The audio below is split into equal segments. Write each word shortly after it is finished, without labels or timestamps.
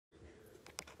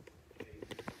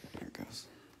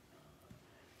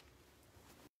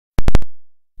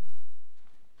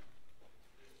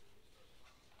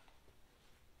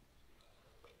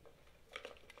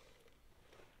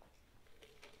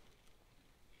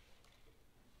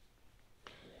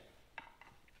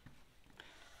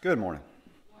Good morning.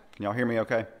 Can y'all hear me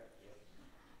okay?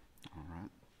 All right.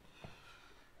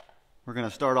 We're going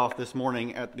to start off this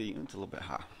morning it's a little bit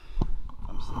high.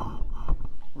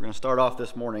 We're going to start off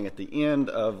this morning at the end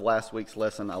of last week's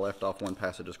lesson. I left off one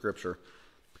passage of scripture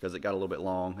because it got a little bit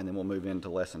long, and then we'll move into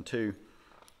lesson 2,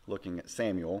 looking at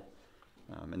Samuel.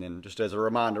 And then just as a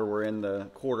reminder, we're in the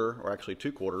quarter, or actually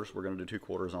 2 quarters. We're going to do 2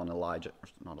 quarters on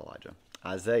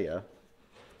Isaiah.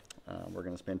 We're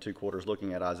going to spend 2 quarters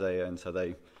looking at Isaiah, and so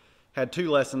they had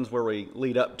 2 lessons where we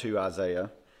lead up to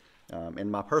Isaiah. In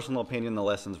my personal opinion, the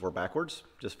lessons were backwards,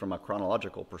 just from a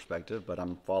chronological perspective, but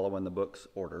I'm following the book's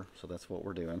order, so that's what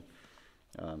we're doing.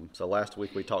 So last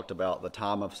week we talked about the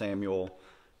time of Samuel,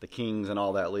 the kings and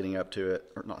all that leading up to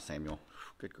it, or not Samuel,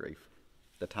 good grief,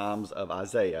 the times of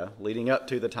Isaiah, leading up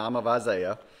to the time of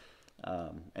Isaiah.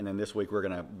 And then this week we're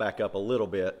going to back up a little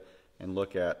bit and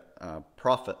look at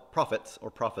prophets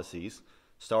or prophecies,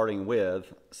 starting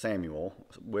with Samuel,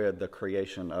 with the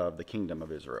creation of the kingdom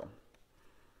of Israel.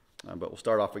 But we'll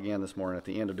start off again this morning at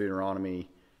the end of Deuteronomy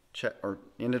chapter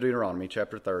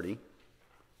 30.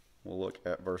 We'll look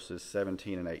at verses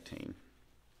 17 and 18.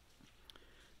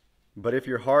 But if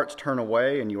your hearts turn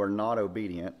away and you are not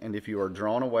obedient, and if you are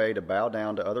drawn away to bow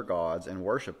down to other gods and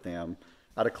worship them,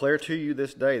 I declare to you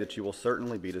this day that you will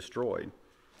certainly be destroyed.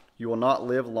 You will not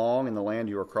live long in the land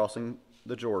you are crossing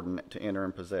the Jordan to enter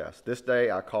and possess. This day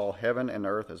I call heaven and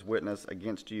earth as witness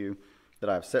against you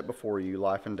that I have set before you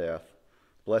life and death,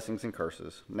 blessings and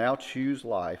curses. Now choose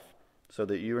life so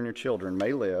that you and your children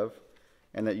may live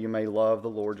and that you may love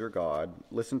the Lord your God,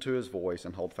 listen to his voice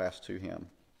and hold fast to him.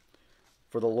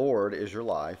 For the Lord is your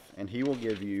life, and he will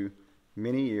give you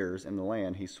many years in the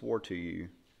land he swore to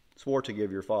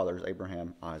give your fathers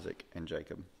Abraham, Isaac, and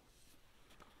Jacob.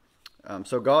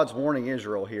 So God's warning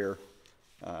Israel here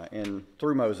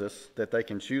through Moses that they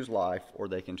can choose life or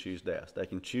they can choose death. They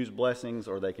can choose blessings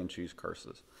or they can choose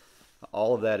curses.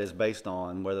 All of that is based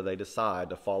on whether they decide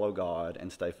to follow God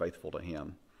and stay faithful to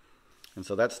him. And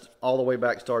so that's all the way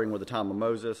back starting with the time of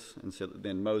Moses. And so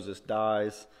then Moses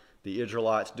dies. The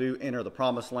Israelites do enter the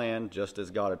promised land just as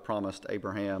God had promised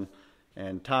Abraham.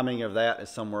 And timing of that is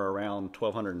somewhere around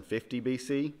 1250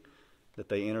 BC that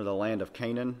they enter the land of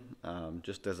Canaan.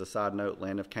 Just as a side note,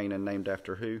 land of Canaan named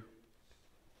after who?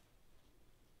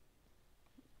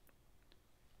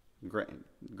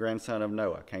 Grandson of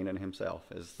Noah. Canaan himself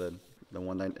is the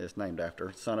one that is named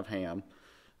after, son of Ham.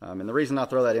 And the reason I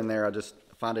throw that in there, I just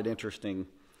find it interesting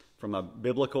from a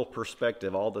biblical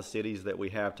perspective, all the cities that we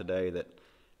have today that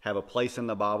have a place in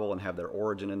the Bible and have their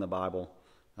origin in the Bible.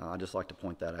 I just like to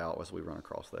point that out as we run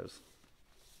across those.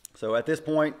 So at this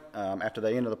point, after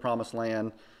they enter the promised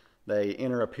land, they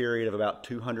enter a period of about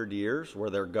 200 years where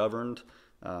they're governed.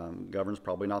 Governed's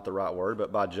probably not the right word,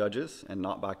 but by judges and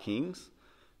not by kings.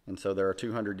 And so there are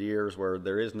 200 years where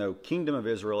there is no kingdom of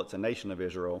Israel, it's a nation of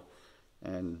Israel,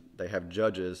 and they have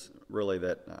judges really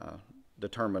that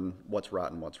determine what's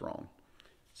right and what's wrong.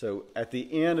 So at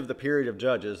the end of the period of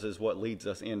judges is what leads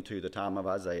us into the time of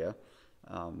Isaiah.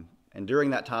 And during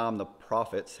that time, the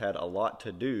prophets had a lot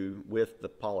to do with the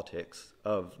politics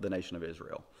of the nation of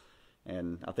Israel.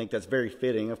 And I think that's very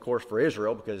fitting, of course, for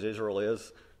Israel, because Israel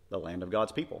is the land of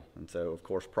God's people. And so, of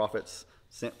course, prophets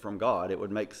sent from God, it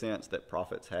would make sense that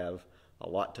prophets have a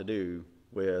lot to do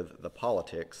with the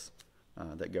politics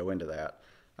that go into that.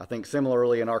 I think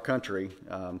similarly in our country,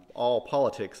 all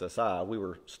politics aside, we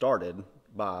were started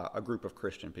by a group of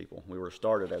Christian people. We were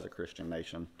started as a Christian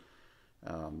nation.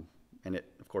 And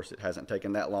of course, it hasn't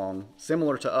taken that long,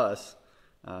 similar to us,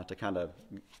 to kind of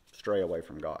stray away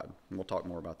from God. And we'll talk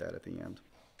more about that at the end.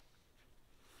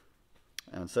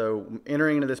 And so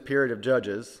entering into this period of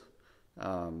Judges,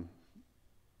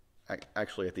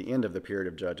 actually at the end of the period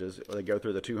of Judges, they go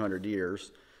through the 200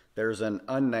 years, there's an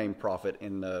unnamed prophet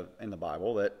in the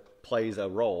Bible that plays a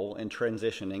role in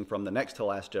transitioning from the next to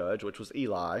last judge, which was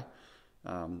Eli.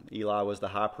 Eli was the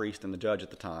high priest and the judge at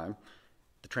the time.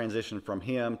 The transition from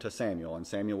him to Samuel, and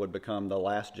Samuel would become the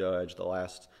last judge, the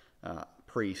last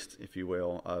priest, if you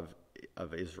will,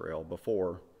 of Israel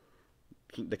before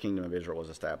the kingdom of Israel was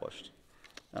established.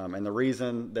 And the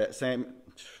reason that I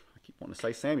keep wanting to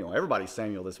say Samuel. Everybody's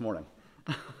Samuel this morning.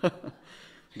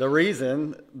 The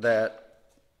reason that,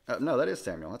 no, that is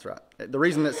Samuel, that's right. The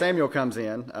reason that Samuel comes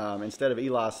in instead of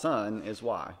Eli's son is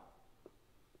why?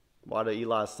 Why do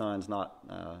Eli's sons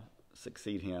not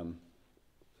succeed him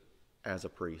as a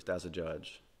priest, as a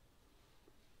judge?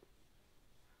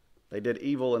 They did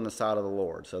evil in the sight of the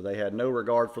Lord. So they had no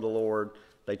regard for the Lord.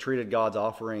 They treated God's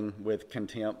offering with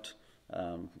contempt.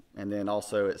 And then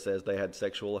also it says they had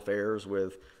sexual affairs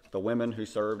with the women who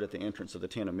served at the entrance of the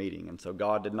tent of meeting. And so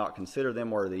God did not consider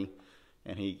them worthy,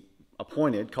 and he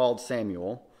called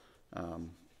Samuel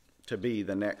to be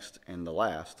the next and the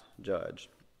last judge.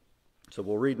 So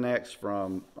we'll read next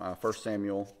from 1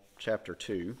 Samuel chapter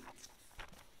 2,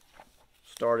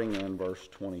 starting in verse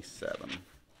 27.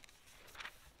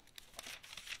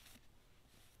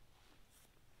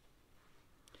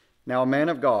 Now a man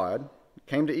of God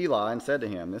came to Eli and said to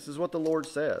him, "This is what the Lord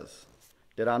says.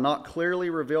 Did I not clearly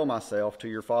reveal myself to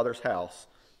your father's house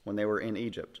when they were in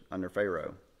Egypt under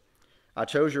Pharaoh? I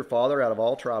chose your father out of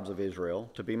all tribes of Israel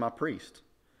to be my priest,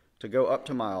 to go up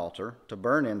to my altar, to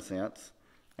burn incense,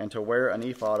 and to wear an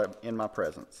ephod in my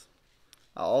presence.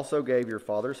 I also gave your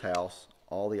father's house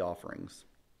all the offerings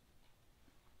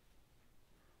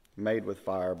made with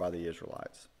fire by the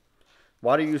Israelites.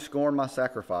 Why do you scorn my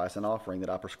sacrifice and offering that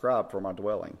I prescribed for my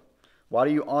dwelling? Why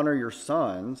do you honor your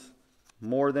sons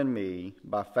more than me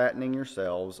by fattening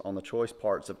yourselves on the choice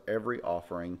parts of every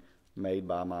offering made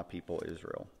by my people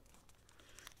Israel?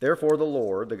 Therefore the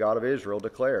Lord, the God of Israel,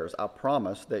 declares, I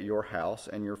promised that your house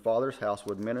and your father's house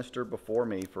would minister before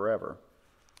me forever.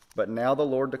 But now the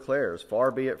Lord declares,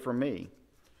 far be it from me.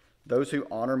 Those who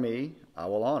honor me I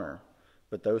will honor,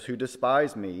 but those who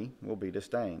despise me will be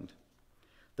disdained.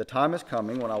 The time is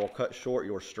coming when I will cut short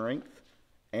your strength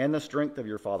and the strength of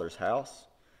your father's house,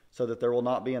 so that there will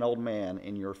not be an old man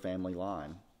in your family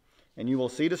line, and you will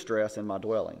see distress in my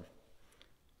dwelling.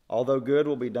 Although good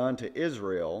will be done to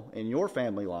Israel, in your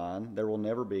family line there will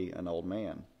never be an old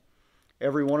man.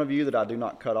 Every one of you that I do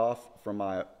not cut off from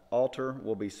my altar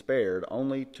will be spared,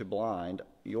 only to blind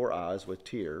your eyes with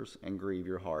tears and grieve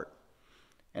your heart.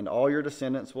 And all your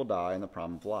descendants will die in the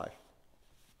prime of life.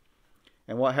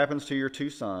 And what happens to your two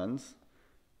sons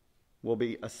will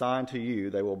be assigned to you.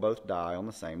 They will both die on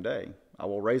the same day. I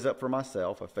will raise up for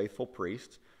myself a faithful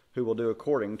priest who will do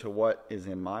according to what is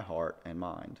in my heart and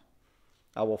mind.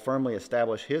 I will firmly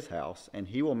establish his house, and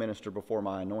he will minister before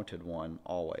my anointed one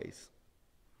always.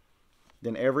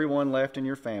 Then everyone left in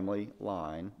your family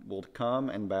line will come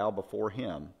and bow before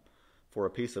him for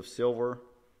a piece of silver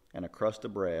and a crust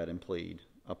of bread and plead,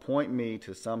 appoint me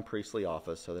to some priestly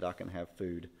office so that I can have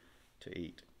food to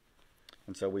eat."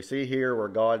 And so we see here where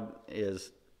God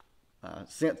is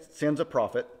sends a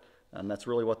prophet, and that's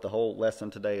really what the whole lesson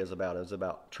today is about. It's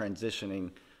about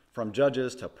transitioning from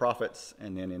judges to prophets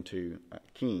and then into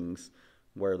kings,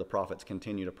 where the prophets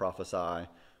continue to prophesy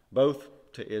both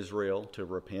to Israel to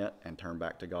repent and turn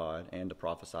back to God, and to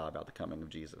prophesy about the coming of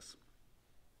Jesus.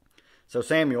 So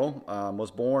Samuel was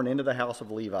born into the house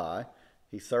of Levi.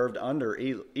 He served under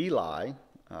Eli,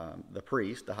 the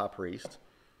priest, the high priest,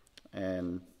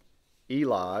 and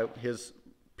Eli, his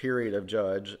period of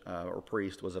judge or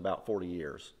priest was about 40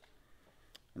 years.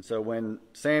 And so when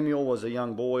Samuel was a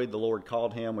young boy, the Lord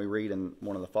called him. We read in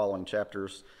one of the following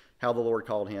chapters how the Lord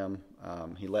called him.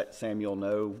 He let Samuel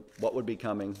know what would be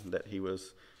coming, that he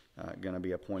was going to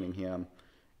be appointing him.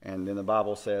 And then the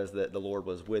Bible says that the Lord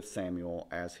was with Samuel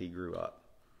as he grew up.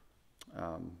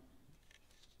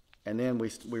 And then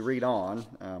we read on.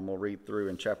 We'll read through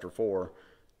in chapter 4.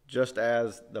 Just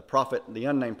as the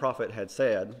unnamed prophet had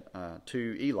said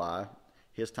to Eli,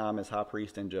 his time as high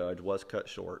priest and judge was cut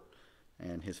short,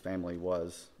 and his family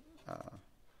was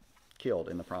killed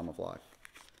in the prime of life.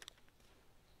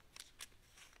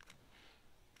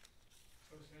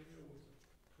 So Samuel was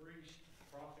a priest,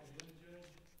 a prophet, and a judge?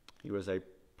 He was a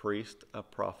priest, a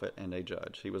prophet, and a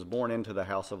judge. He was born into the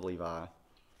house of Levi,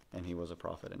 and he was a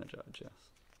prophet and a judge, yes.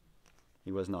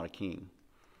 He was not a king.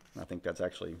 And I think that's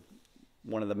actually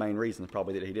one of the main reasons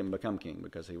probably that he didn't become king,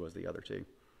 because he was the other two.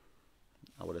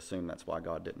 I would assume that's why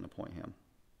God didn't appoint him.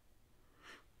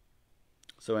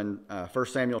 So in 1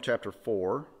 Samuel chapter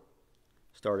 4,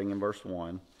 starting in verse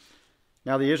 1,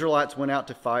 "Now the Israelites went out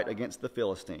to fight against the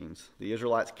Philistines. The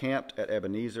Israelites camped at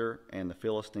Ebenezer and the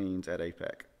Philistines at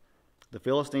Aphek. The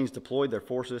Philistines deployed their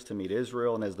forces to meet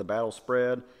Israel, and as the battle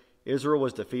spread, Israel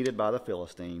was defeated by the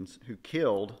Philistines, who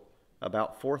killed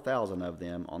about 4,000 of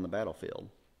them on the battlefield.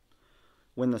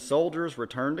 When the soldiers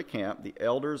returned to camp, the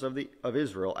elders of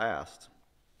Israel asked,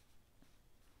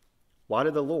 'Why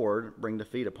did the Lord bring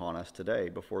defeat upon us today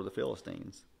before the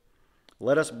Philistines?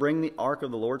 Let us bring the ark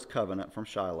of the Lord's covenant from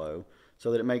Shiloh,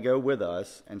 so that it may go with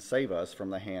us and save us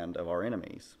from the hand of our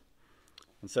enemies.'"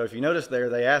 And so if you notice there,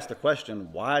 they asked the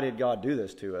question, why did God do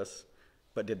this to us?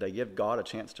 But did they give God a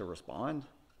chance to respond?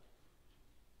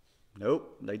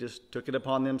 Nope, they just took it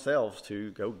upon themselves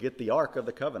to go get the Ark of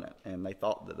the Covenant, and they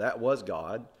thought that that was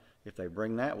God. If they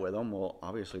bring that with them, well,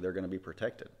 obviously they're going to be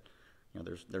protected.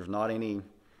 There's not any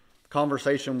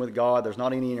conversation with God. There's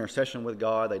not any intercession with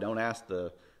God. They don't ask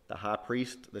the high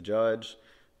priest, the judge.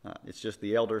 It's just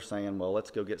the elders saying, well,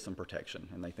 let's go get some protection,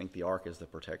 and they think the Ark is the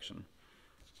protection.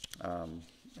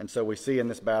 And so we see in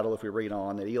this battle, if we read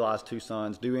on, that Eli's two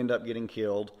sons do end up getting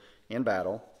killed in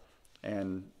battle.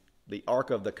 And the Ark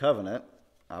of the Covenant,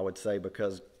 I would say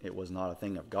because it was not a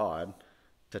thing of God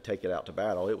to take it out to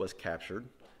battle, it was captured.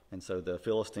 And so the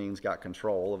Philistines got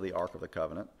control of the Ark of the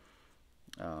Covenant.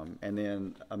 And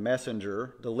then a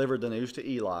messenger delivered the news to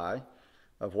Eli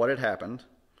of what had happened.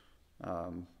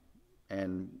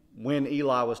 And when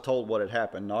Eli was told what had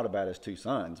happened, not about his two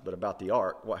sons, but about the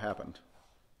ark, what happened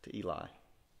to Eli?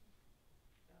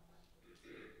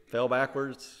 Fell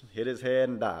backwards, hit his head,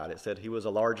 and died. It said he was a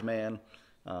large man,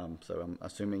 so I'm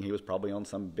assuming he was probably on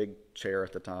some big chair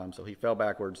at the time. So he fell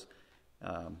backwards,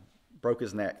 broke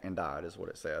his neck, and died, is what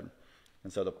it said.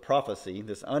 And so the prophecy,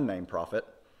 this unnamed prophet,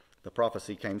 the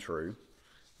prophecy came true.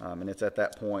 And it's at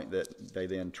that point that they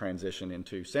then transition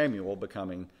into Samuel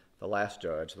becoming the last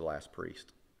judge, the last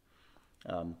priest.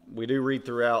 We do read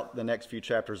throughout the next few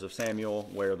chapters of Samuel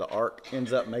where the ark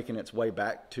ends up making its way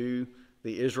back to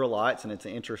the Israelites, and it's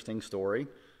an interesting story.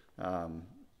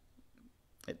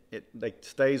 It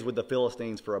stays with the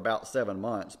Philistines for about 7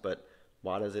 months, but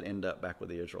why does it end up back with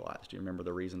the Israelites? Do you remember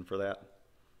the reason for that?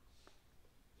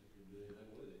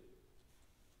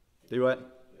 Do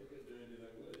what?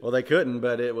 Well, they couldn't,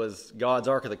 but it was God's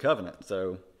Ark of the Covenant,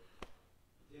 so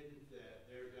Didn't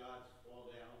their gods fall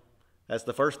down? that's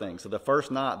the first thing. So the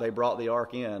first night they brought the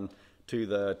ark in to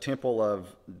the temple of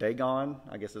Dagon,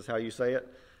 I guess is how you say it.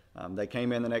 They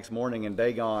came in the next morning and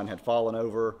Dagon had fallen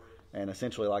over and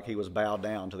essentially like he was bowed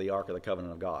down to the Ark of the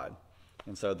Covenant of God.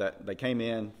 And so that they came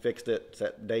in, fixed it,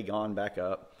 set Dagon back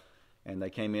up, and they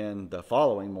came in the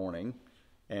following morning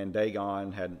and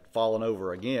Dagon had fallen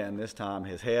over again. This time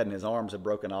his head and his arms had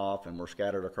broken off and were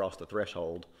scattered across the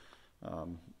threshold.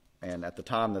 And at the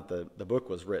time that the book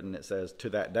was written, it says to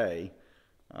that day,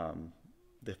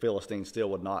 the Philistines still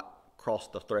would not cross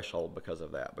the threshold because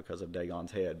of that, because of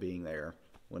Dagon's head being there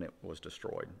when it was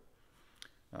destroyed.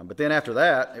 But then after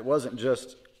that, it wasn't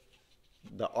just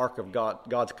the Ark of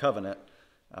God's covenant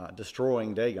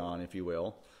destroying Dagon, if you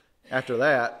will. After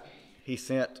that, he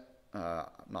sent,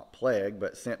 not plague,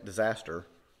 but sent disaster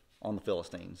on the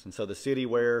Philistines. And so the city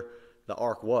where the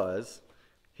ark was,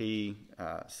 he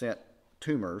sent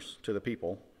tumors to the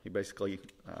people. He basically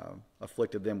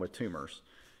afflicted them with tumors.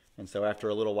 And so after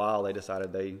a little while, they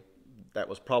decided that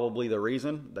was probably the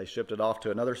reason. They shipped it off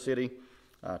to another city,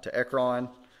 to Ekron.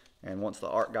 And once the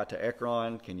ark got to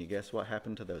Ekron, can you guess what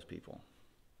happened to those people?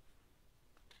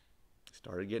 They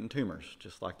started getting tumors,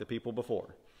 just like the people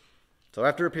before. So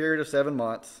after a period of 7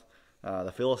 months,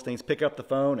 the Philistines pick up the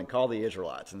phone and call the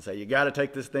Israelites and say, you got to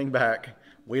take this thing back.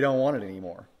 We don't want it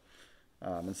anymore.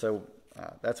 And so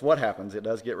that's what happens. It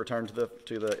does get returned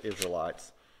to the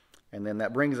Israelites. And then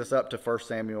that brings us up to 1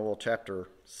 Samuel chapter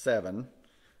 7.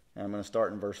 And I'm going to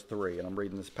start in verse 3. And I'm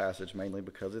reading this passage mainly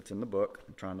because it's in the book.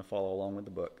 I'm trying to follow along with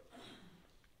the book.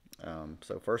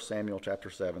 So 1 Samuel chapter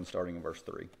 7, starting in verse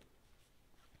 3. And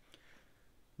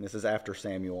this is after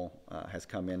Samuel has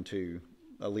come into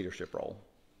a leadership role.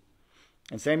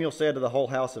 And Samuel said to the whole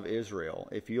house of Israel,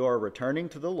 if you are returning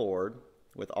to the Lord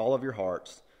with all of your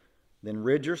hearts, then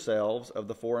rid yourselves of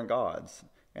the foreign gods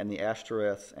and the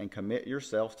Ashtoreths, and commit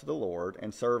yourselves to the Lord,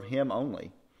 and serve him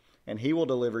only, and he will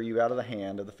deliver you out of the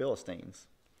hand of the Philistines.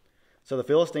 So the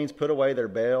Philistines put away their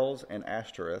Baals and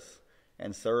Ashtoreths,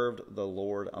 and served the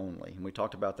Lord only. And we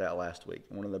talked about that last week.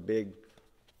 One of the big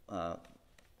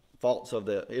faults of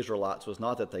the Israelites was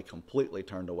not that they completely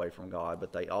turned away from God,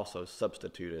 but they also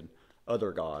substituted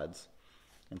other gods.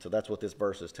 And so that's what this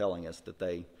verse is telling us,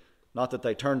 that not that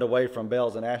they turned away from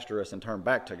Baals and Ashtoreths and turned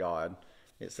back to God.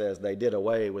 It says they did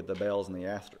away with the Baals and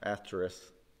the Ashtoreths,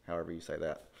 however you say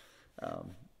that,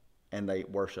 and they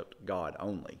worshiped God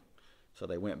only. So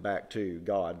they went back to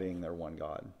God being their one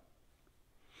God.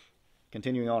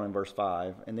 Continuing on in verse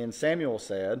 5, and then Samuel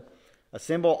said,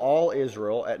 assemble all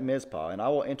Israel at Mizpah, and I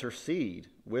will intercede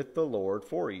with the Lord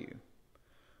for you.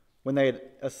 When they had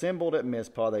assembled at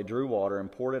Mizpah, they drew water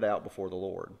and poured it out before the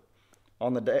Lord.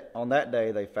 On that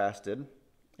day they fasted,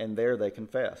 and there they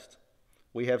confessed,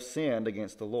 we have sinned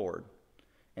against the Lord.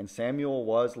 And Samuel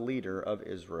was leader of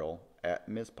Israel at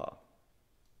Mizpah.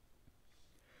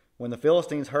 When the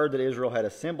Philistines heard that Israel had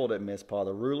assembled at Mizpah,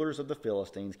 the rulers of the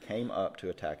Philistines came up to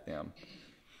attack them.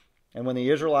 And when the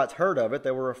Israelites heard of it,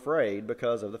 they were afraid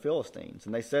because of the Philistines.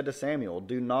 And they said to Samuel,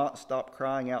 do not stop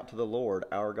crying out to the Lord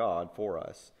our God for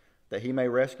us, that he may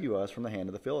rescue us from the hand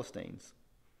of the Philistines.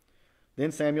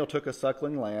 Then Samuel took a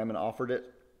suckling lamb and offered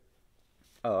it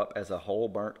up as a whole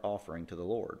burnt offering to the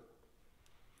Lord.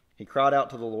 He cried out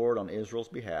to the Lord on Israel's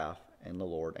behalf, and the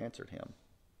Lord answered him.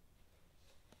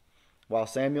 While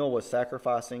Samuel was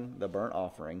sacrificing the burnt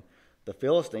offering, The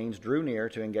Philistines drew near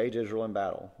to engage Israel in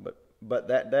battle, but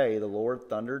that day the Lord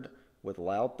thundered with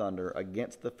loud thunder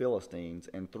against the Philistines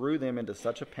and threw them into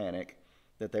such a panic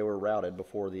that they were routed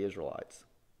before the Israelites.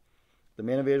 The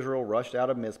men of Israel rushed out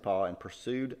of Mizpah and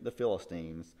pursued the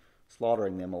Philistines,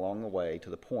 slaughtering them along the way to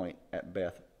the point at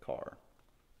Beth-kar.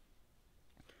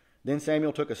 Then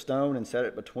Samuel took a stone and set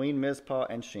it between Mizpah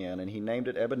and Shin, and he named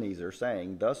it Ebenezer,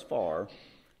 saying, "Thus far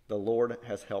the Lord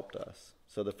has helped us."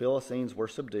 So the Philistines were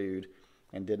subdued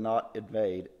and did not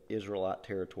invade Israelite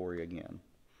territory again.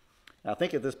 Now, I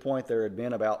think at this point there had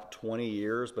been about 20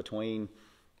 years between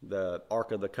the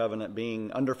Ark of the Covenant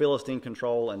being under Philistine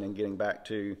control and then getting back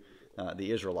to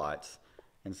the Israelites.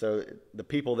 And so the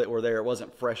people that were there, it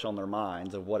wasn't fresh on their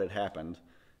minds of what had happened.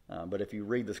 But if you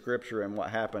read the scripture and what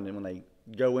happened, and when they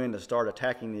go in to start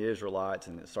attacking the Israelites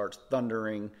and it starts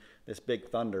thundering, this big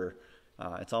thunder,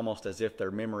 it's almost as if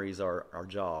their memories are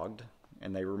jogged,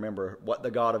 and they remember what the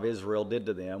God of Israel did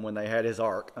to them when they had his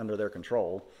ark under their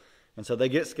control. And so they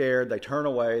get scared, they turn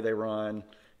away, they run,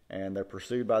 and they're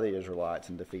pursued by the Israelites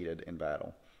and defeated in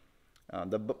battle.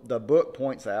 The book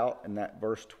points out in that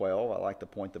verse 12, I like the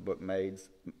point the book made.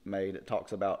 It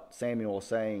talks about Samuel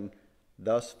saying,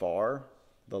 "Thus far,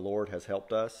 the Lord has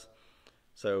helped us."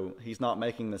 So he's not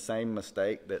making the same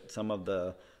mistake that some of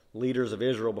the leaders of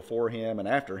Israel before him and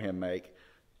after him make,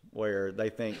 where they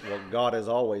think, well, God is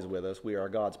always with us. We are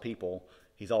God's people.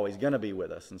 He's always going to be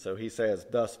with us. And so he says,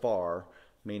 "Thus far,"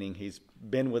 meaning he's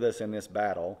been with us in this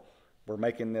battle. We're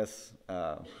making this,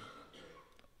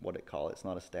 what do it call it? It's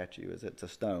not a statue, is it? It's a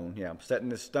stone. Yeah, I'm setting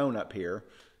this stone up here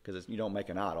because you don't make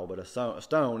an idol, but a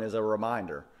stone is a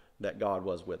reminder that God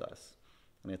was with us.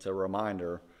 And it's a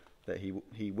reminder that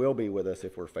he will be with us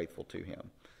if we're faithful to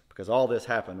him. Because all this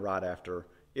happened right after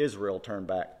Israel turned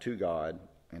back to God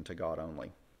and to God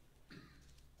only.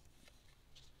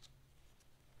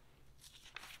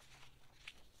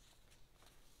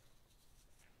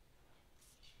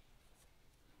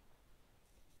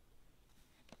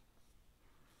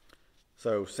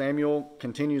 So Samuel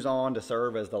continues on to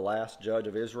serve as the last judge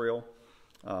of Israel.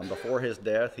 Before his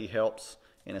death, he helps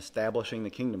in establishing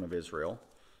the kingdom of Israel.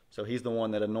 So he's the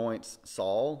one that anoints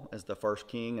Saul as the first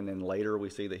king, and then later we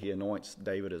see that he anoints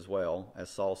David as well as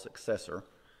Saul's successor.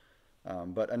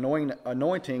 But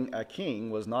anointing a king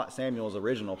was not Samuel's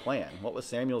original plan. What was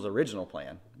Samuel's original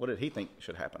plan? What did he think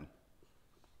should happen?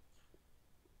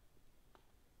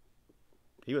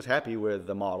 He was happy with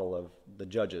the model of the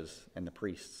judges and the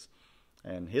priests.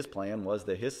 And his plan was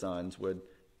that his sons would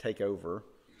take over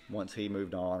once he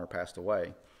moved on or passed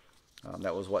away.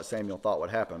 That was what Samuel thought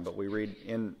would happen. But we read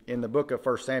in the book of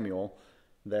 1 Samuel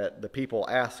that the people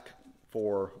ask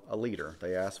for a leader.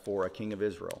 They ask for a king of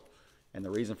Israel. And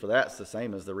the reason for that's the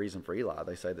same as the reason for Eli.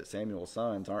 They say that Samuel's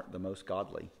sons aren't the most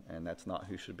godly, and that's not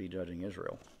who should be judging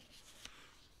Israel.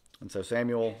 And so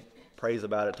Samuel prays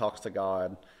about it, talks to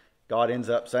God. God ends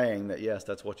up saying that, yes,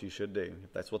 that's what you should do.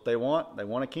 If that's what they want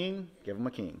a king, give them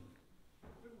a king.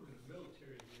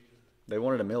 They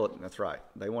wanted a military, that's right.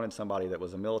 They wanted somebody that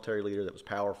was a military leader, that was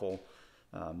powerful,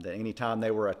 that any time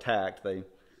they were attacked,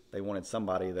 they wanted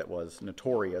somebody that was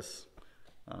notorious,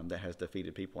 that has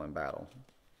defeated people in battle.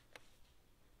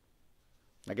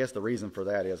 I guess the reason for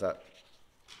that is, I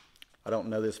don't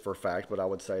know this for a fact, but I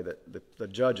would say that the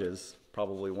judges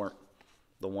probably weren't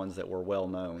the ones that were well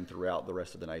known throughout the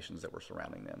rest of the nations that were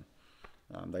surrounding them.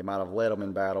 They might have led them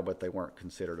in battle, but they weren't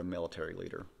considered a military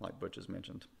leader, like Butch has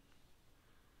mentioned.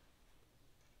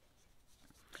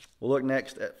 We'll look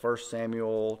next at 1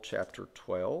 Samuel chapter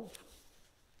 12.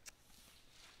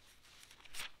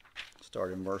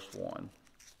 Start in verse 1.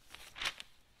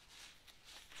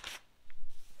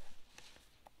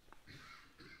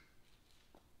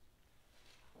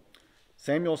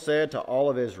 Samuel said to all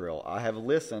of Israel, "I have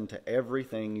listened to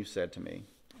everything you said to me,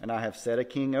 and I have set a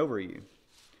king over you.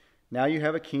 Now you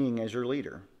have a king as your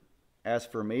leader. As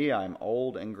for me, I am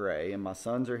old and gray, and my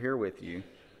sons are here with you.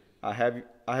 I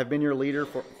have been your leader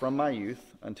from my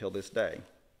youth until this day.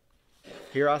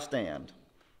 Here I stand.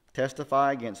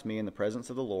 Testify against me in the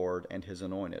presence of the Lord and his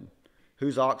anointed.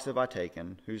 Whose ox have I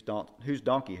taken? Whose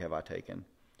donkey have I taken?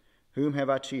 Whom have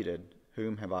I cheated?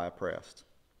 Whom have I oppressed?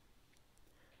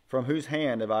 From whose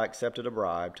hand have I accepted a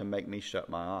bribe to make me shut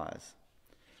my eyes?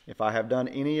 If I have done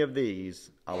any of these,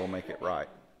 I will make it right."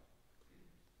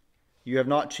 "You have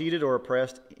not cheated or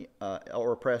oppressed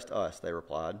us," they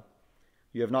replied.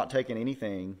 "You have not taken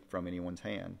anything from anyone's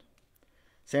hand."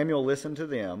 Samuel listened to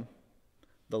them.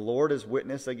 "The Lord is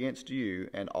witness against you,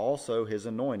 and also his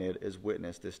anointed is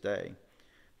witness this day,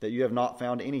 that you have not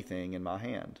found anything in my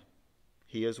hand."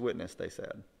 "He is witness," they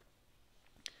said.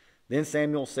 Then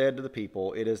Samuel said to the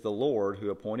people, "It is the Lord who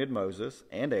appointed Moses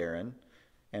and Aaron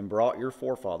and brought your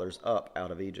forefathers up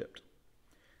out of Egypt.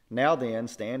 Now then,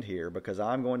 stand here, because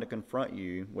I am going to confront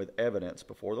you with evidence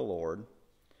before the Lord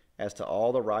as to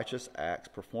all the righteous acts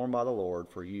performed by the Lord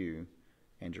for you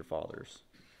and your fathers."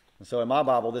 And so in my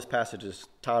Bible, this passage is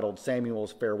titled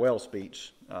Samuel's farewell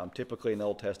speech. Typically in the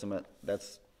Old Testament,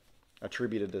 that's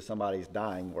attributed to somebody's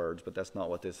dying words, but that's not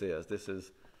what this is. This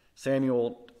is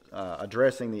Samuel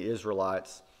addressing the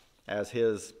Israelites as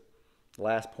his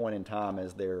last point in time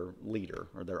as their leader,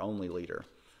 or their only leader.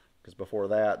 Because before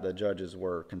that, the judges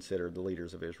were considered the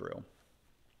leaders of Israel.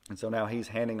 And so now he's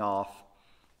handing off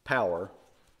power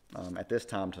at this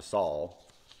time to Saul,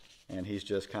 and he's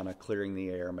just kind of clearing the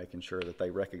air, making sure that they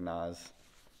recognize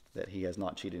that he has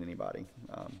not cheated anybody.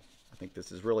 I think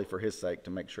this is really for his sake,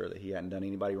 to make sure that he hadn't done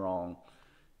anybody wrong,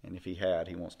 and if he had,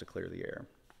 he wants to clear the air.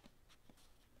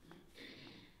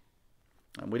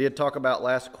 We did talk about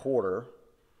last quarter,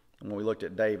 when we looked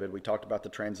at David, we talked about the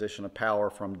transition of power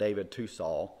from David to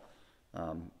Saul.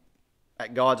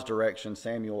 At God's direction,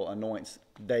 Samuel anoints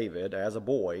David as a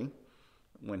boy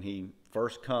when he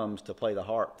first comes to play the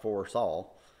harp for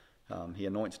Saul. He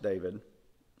anoints David.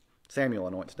 Samuel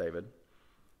anoints David.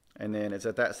 And then it's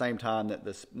at that same time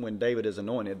that when David is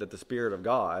anointed, that the Spirit of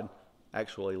God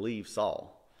actually leaves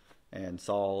Saul. And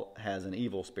Saul has an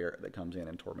evil spirit that comes in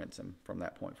and torments him from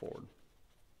that point forward.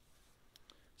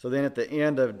 So then at the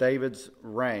end of David's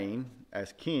reign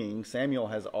as king, Samuel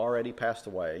has already passed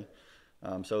away.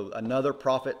 So another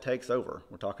prophet takes over.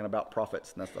 We're talking about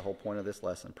prophets, and that's the whole point of this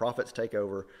lesson. Prophets take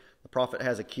over. The prophet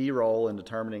has a key role in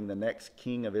determining the next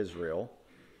king of Israel.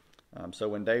 So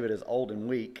when David is old and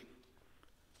weak,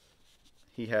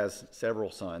 he has several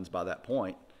sons by that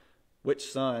point.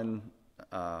 Which son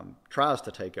tries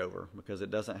to take over? Because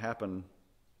it doesn't happen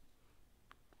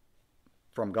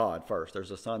from God first. There's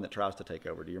a son that tries to take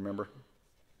over. Do you remember?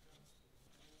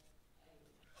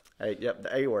 Yep,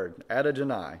 the A word,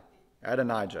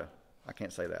 Adonijah. I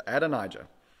can't say that. Adonijah.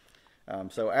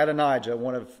 So Adonijah,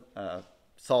 one of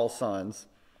Saul's sons,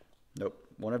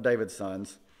 one of David's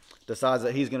sons, decides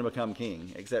that he's going to become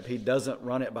king, except he doesn't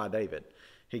run it by David.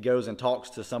 He goes and talks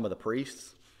to some of the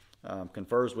priests,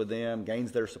 confers with them,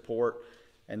 gains their support,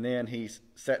 and then he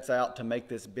sets out to make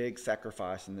this big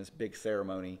sacrifice and this big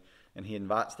ceremony, and he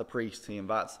invites the priests, he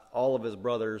invites all of his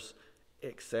brothers,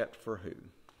 except for who?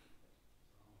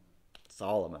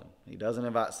 Solomon. He doesn't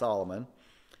invite Solomon,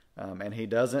 and he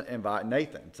doesn't invite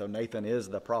Nathan. So Nathan is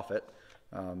the prophet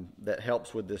that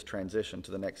helps with this transition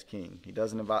to the next king. He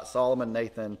doesn't invite Solomon,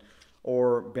 Nathan,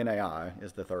 or Benaiah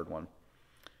is the third one.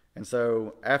 And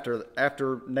so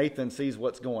after Nathan sees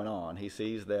what's going on, he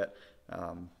sees that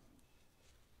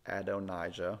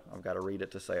Adonijah, I've got to read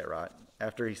it to say it right.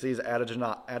 After he sees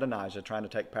Adonijah trying to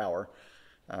take power,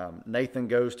 Nathan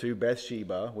goes to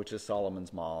Bathsheba, which is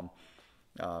Solomon's mom.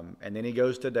 And then he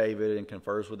goes to David and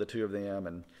confers with the two of them,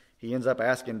 and he ends up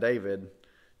asking David,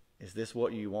 "Is this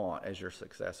what you want as your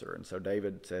successor?" And so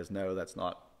David says, "No, that's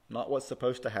not what's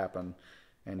supposed to happen."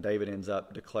 And David ends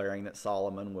up declaring that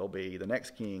Solomon will be the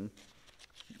next king.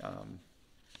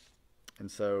 And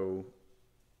so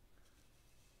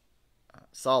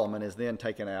Solomon is then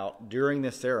taken out during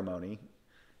this ceremony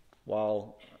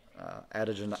while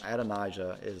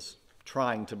Adonijah is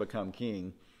trying to become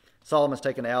king. Solomon's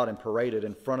taken out and paraded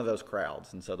in front of those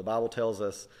crowds. And so the Bible tells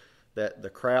us that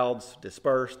the crowds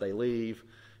disperse, they leave.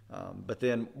 But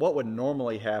then what would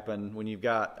normally happen when you've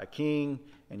got a king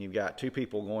and you've got two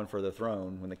people going for the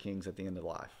throne when the king's at the end of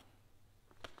life?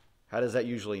 How does that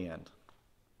usually end?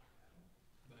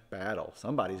 Battle.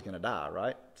 Somebody's going to die,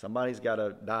 right? Somebody's got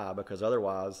to die, because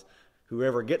otherwise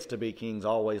whoever gets to be king's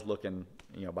always looking,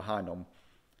 behind them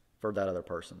for that other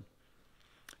person.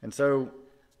 And so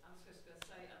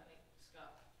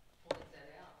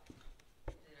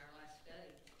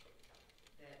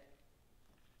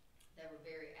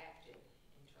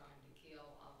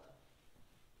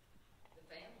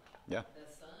yeah. The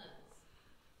sons.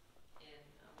 And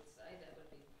I would say that would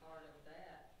be part of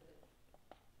that.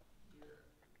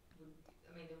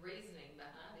 The reasoning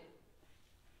behind it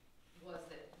was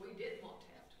that we didn't want to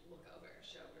have to look over our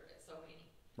shoulder at so many.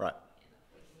 Right. And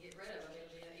if we can get rid of them,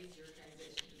 it'll be an easier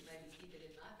transition to maybe keep it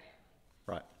in my family.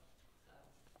 Right. So.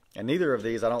 And neither of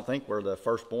these, I don't think, were the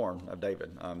firstborn of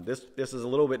David. This is a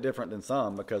little bit different than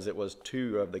some, because it was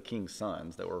two of the king's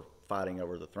sons that were fighting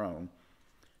over the throne.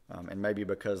 And maybe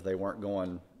because they weren't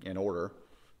going in order,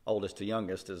 oldest to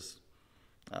youngest is,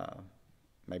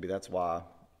 maybe that's why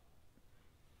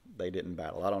they didn't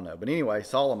battle. I don't know. But anyway,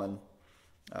 Solomon,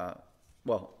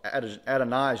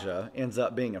 Adonijah ends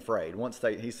up being afraid. Once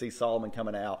he sees Solomon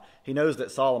coming out, he knows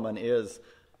that Solomon is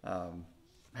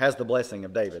has the blessing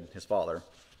of David, his father.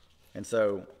 And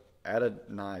so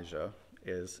Adonijah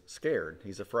is scared.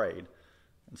 He's afraid.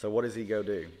 And so what does he go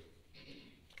do?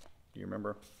 Do you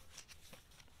remember?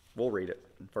 We'll read it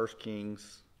in 1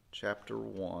 Kings chapter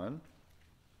 1.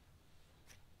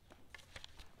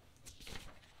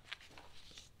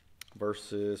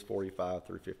 Verses 45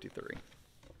 through 53.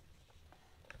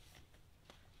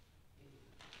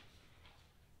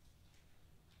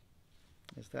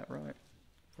 Is that right?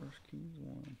 1 Kings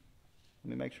 1. Let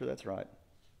me make sure that's right.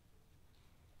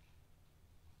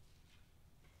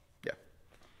 Yeah.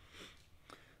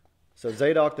 So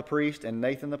Zadok the priest and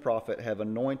Nathan the prophet have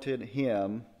anointed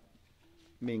him,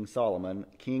 being Solomon,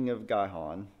 king of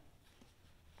Gihon.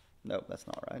 Nope, that's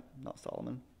not right. Not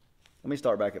Solomon. Let me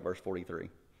start back at verse 43.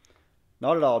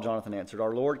 Not at all, Jonathan answered.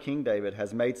 Our Lord King David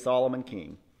has made Solomon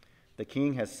king. The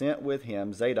king has sent with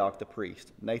him Zadok the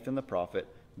priest, Nathan the prophet,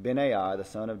 Benaiah the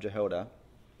son of Jehoiada,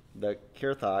 the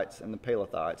Kerethites and the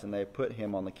Pelethites, and they have put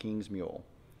him on the king's mule.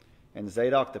 And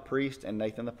Zadok the priest and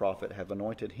Nathan the prophet have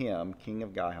anointed him king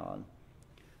of Gihon.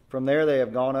 From there they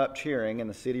have gone up cheering, and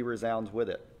the city resounds with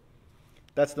it.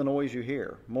 That's the noise you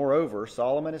hear. Moreover,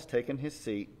 Solomon has taken his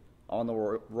seat on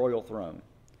the royal throne.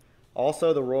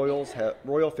 Also the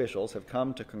royal officials have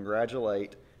come to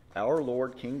congratulate our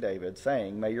Lord King David,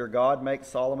 saying, May your God make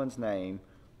Solomon's name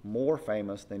more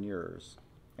famous than yours,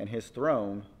 and his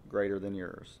throne greater than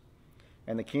yours.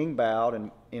 And the king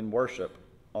bowed in worship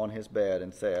on his bed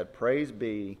and said, Praise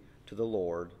be to the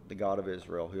Lord, the God of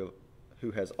Israel,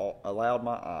 who has allowed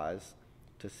my eyes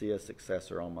to see a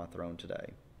successor on my throne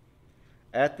today.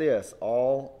 At this,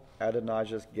 all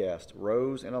Adonijah's guests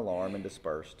rose in alarm and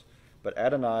dispersed. But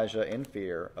Adonijah, in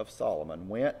fear of Solomon,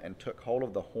 went and took hold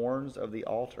of the horns of the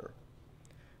altar.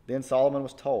 Then Solomon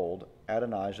was told,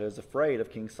 Adonijah is afraid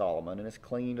of King Solomon and is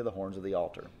clinging to the horns of the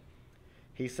altar.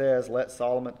 He says, Let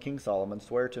King Solomon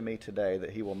swear to me today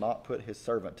that he will not put his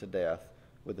servant to death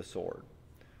with the sword.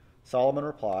 Solomon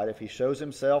replied, If he shows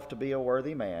himself to be a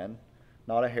worthy man,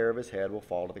 not a hair of his head will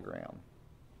fall to the ground.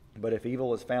 But if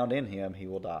evil is found in him, he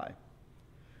will die.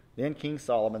 Then King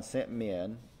Solomon sent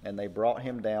men, and they brought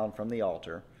him down from the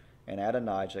altar. And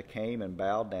Adonijah came and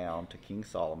bowed down to King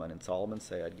Solomon, and Solomon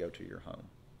said, Go to your home.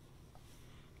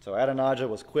 So Adonijah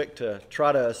was quick to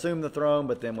try to assume the throne,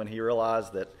 but then when he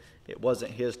realized that it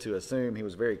wasn't his to assume, he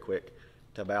was very quick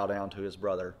to bow down to his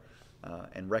brother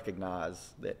and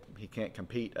recognize that he can't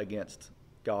compete against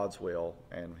God's will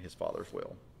and his father's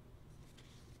will.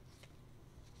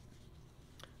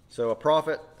 So a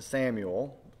prophet,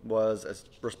 Samuel, was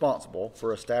responsible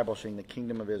for establishing the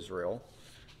kingdom of Israel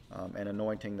and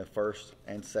anointing the first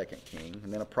and second king.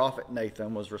 And then a prophet,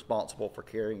 Nathan, was responsible for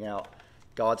carrying out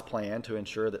God's plan to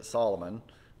ensure that Solomon,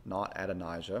 not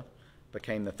Adonijah,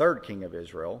 became the third king of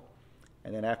Israel.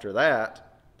 And then after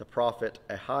that, the prophet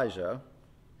Ahijah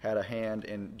had a hand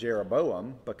in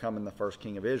Jeroboam becoming the first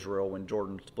king of Israel when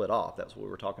Jordan split off. That's what we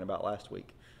were talking about last week,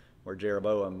 where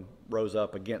Jeroboam rose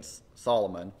up against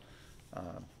Solomon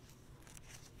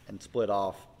and split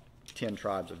off 10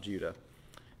 tribes of Judah.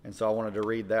 And so I wanted to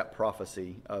read that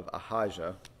prophecy of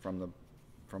Ahijah from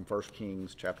 1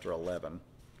 Kings chapter 11.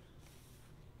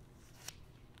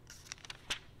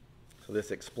 So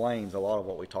this explains a lot of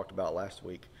what we talked about last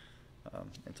week.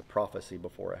 It's a prophecy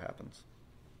before it happens.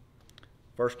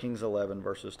 1 Kings 11,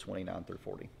 verses 29 through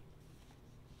 40.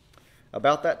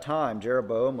 About that time,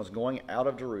 Jeroboam was going out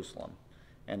of Jerusalem,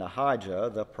 and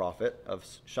Ahijah, the prophet of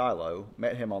Shiloh,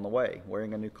 met him on the way,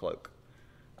 wearing a new cloak.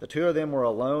 The two of them were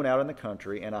alone out in the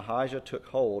country, and Ahijah took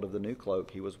hold of the new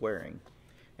cloak he was wearing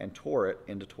and tore it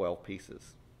into 12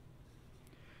 pieces.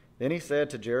 Then he said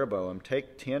to Jeroboam,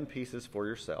 Take 10 pieces for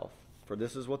yourself, for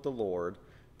this is what the Lord,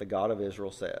 the God of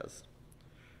Israel, says.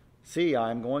 See, I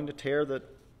am going to tear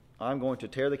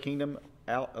the kingdom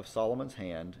out of Solomon's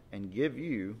hand and give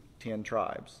you 10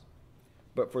 tribes.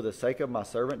 But for the sake of my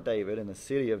servant David and the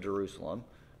city of Jerusalem,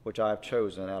 which I have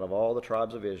chosen out of all the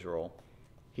tribes of Israel,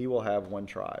 he will have 1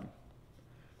 tribe.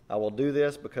 I will do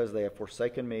this because they have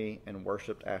forsaken me and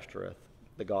worshipped Ashtoreth,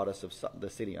 the goddess of the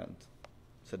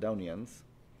Sidonians,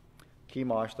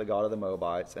 Chemosh, the god of the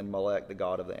Moabites, and Molech, the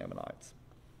god of the Ammonites,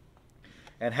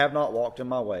 and have not walked in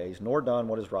my ways, nor done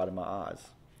what is right in my eyes,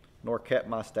 nor kept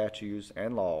my statutes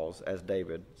and laws as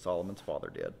David, Solomon's father,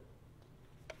 did.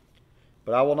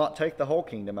 But I will not take the whole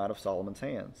kingdom out of Solomon's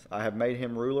hands. I have made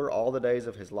him ruler all the days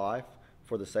of his life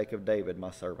for the sake of David, my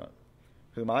servant,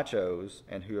 whom I chose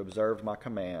and who observed my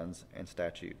commands and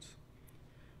statutes.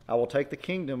 I will take the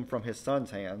kingdom from his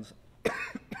son's hands,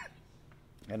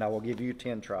 and I will give you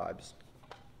 10 tribes.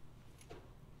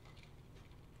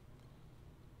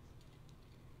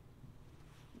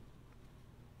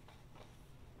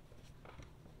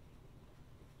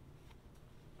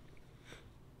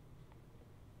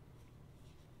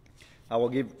 I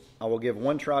will give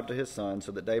one tribe to his son,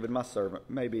 so that David my servant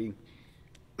may be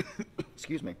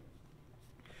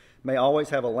may always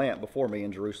have a lamp before me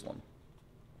in Jerusalem,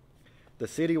 the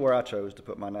city where I chose to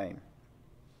put my name.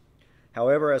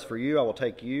 However, as for you, I will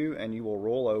take you, and you will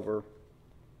rule over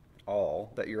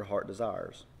all that your heart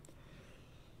desires.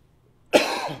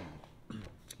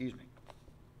 Excuse me.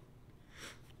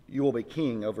 You will be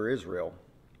king over Israel.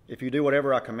 If you do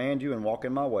whatever I command you and walk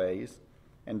in my ways,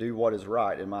 and do what is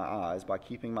right in my eyes by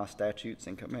keeping my statutes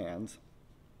and commands,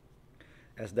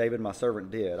 as David my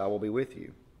servant did, I will be with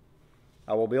you.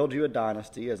 I will build you a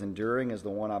dynasty as enduring as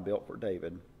the one I built for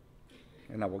David,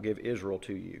 and I will give Israel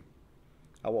to you.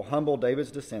 I will humble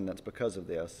David's descendants because of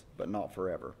this, but not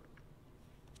forever.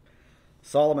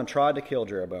 Solomon tried to kill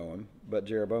Jeroboam, but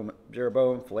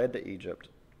Jeroboam fled to Egypt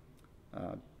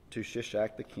to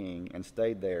Shishak the king and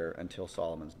stayed there until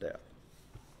Solomon's death.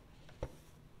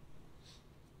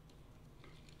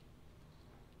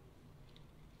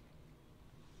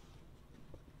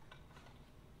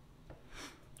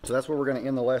 So that's where we're going to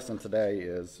end the lesson today,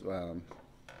 is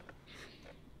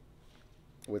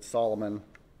with Solomon,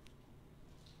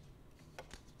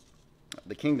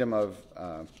 the kingdom of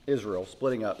Israel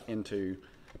splitting up into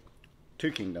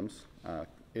two kingdoms,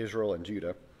 Israel and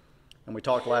Judah. And we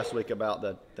talked last week about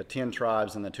the 10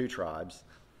 tribes and the 2 tribes.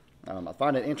 I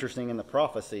find it interesting in the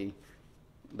prophecy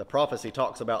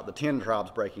talks about the 10 tribes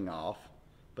breaking off,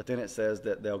 but then it says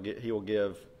that he will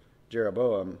give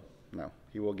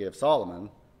Solomon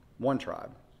 1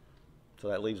 tribe. So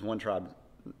that leaves 1 tribe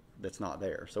that's not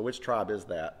there. So which tribe is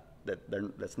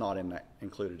that's not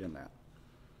included in that?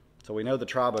 So we know the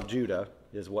tribe of Judah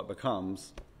is what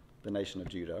becomes the nation of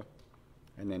Judah,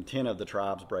 and then 10 of the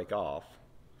tribes break off.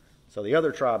 So the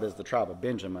other tribe is the tribe of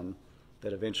Benjamin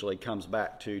that eventually comes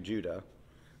back to Judah,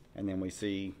 and then we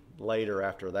see later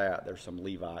after that there's some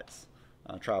Levites,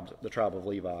 the tribe of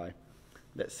Levi,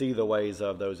 that see the ways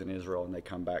of those in Israel, and they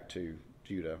come back to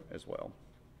Judah as well.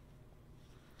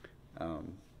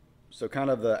 So kind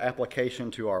of the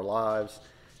application to our lives,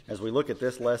 as we look at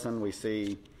this lesson, we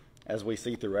see, as we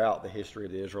see throughout the history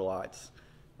of the Israelites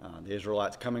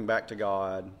coming back to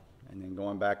God, and then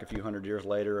going back a few hundred years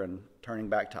later and turning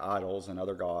back to idols and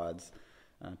other gods,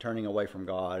 turning away from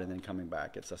God, and then coming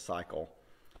back. It's a cycle.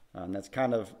 And that's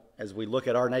kind of, as we look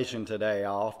at our nation today,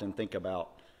 I often think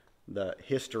about the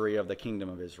history of the kingdom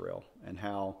of Israel and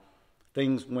how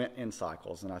things went in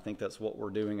cycles, and I think that's what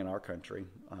we're doing in our country.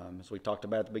 As we talked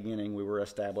about at the beginning, we were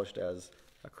established as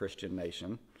a Christian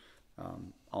nation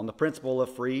on the principle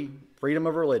of freedom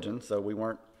of religion. So we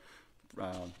weren't,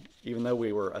 even though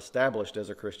we were established as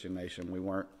a Christian nation, we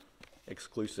weren't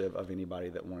exclusive of anybody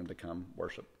that wanted to come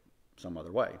worship some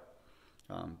other way.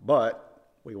 But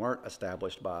we weren't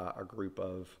established by a group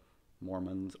of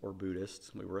Mormons or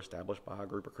Buddhists. We were established by a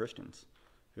group of Christians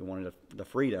who wanted the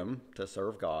freedom to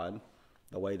serve God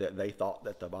the way that they thought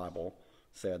that the Bible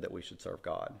said that we should serve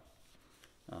God.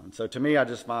 So to me, I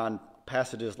just find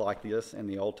passages like this in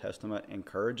the Old Testament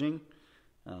encouraging,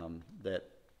 that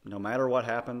no matter what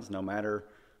happens, no matter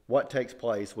what takes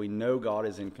place, we know God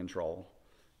is in control,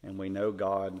 and we know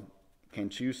God can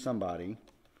choose somebody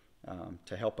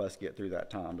to help us get through that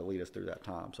time, to lead us through that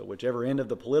time. So whichever end of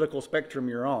the political spectrum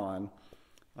you're on,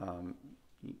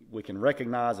 we can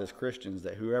recognize as Christians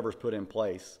that whoever's put in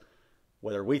place,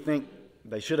 whether we think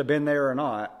they should have been there or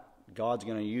not, God's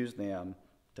going to use them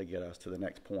to get us to the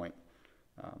next point.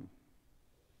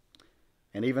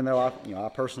 And even though I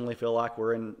personally feel like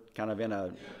we're in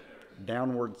a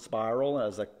downward spiral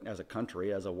as a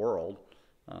country, as a world,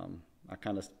 I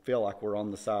kind of feel like we're on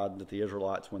the side that the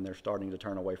Israelites, when they're starting to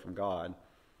turn away from God,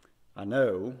 I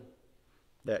know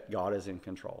that God is in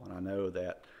control, and I know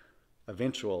that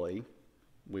eventually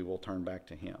we will turn back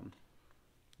to Him.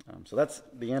 So that's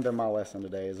the end of my lesson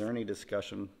today. Is there any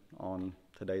discussion on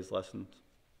today's lessons?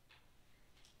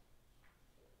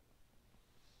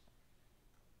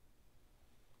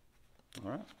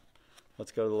 All right.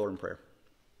 Let's go to the Lord in prayer.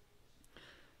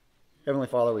 Heavenly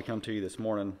Father, we come to you this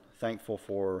morning thankful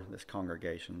for this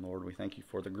congregation. Lord, we thank you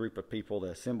for the group of people that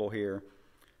assemble here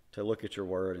to look at your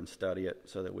word and study it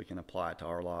so that we can apply it to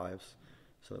our lives,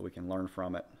 so that we can learn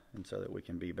from it, and so that we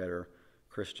can be better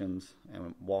Christians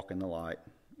and walk in the light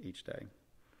each day.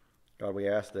 God, we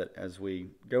ask that as we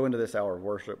go into this hour of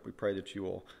worship, we pray that you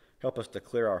will help us to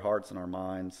clear our hearts and our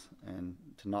minds and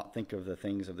to not think of the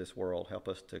things of this world. Help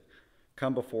us to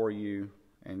come before you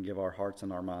and give our hearts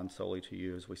and our minds solely to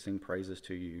you as we sing praises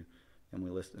to you and we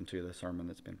listen to the sermon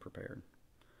that's been prepared.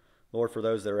 Lord, for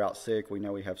those that are out sick, we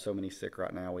know we have so many sick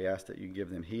right now. We ask that you give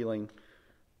them healing.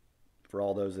 For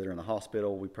all those that are in the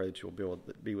hospital, we pray that you'll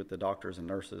be with the doctors and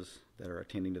nurses that are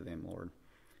attending to them, Lord.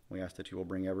 we ask that you will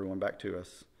bring everyone back to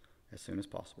us as soon as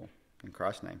possible. In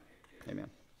Christ's name, amen.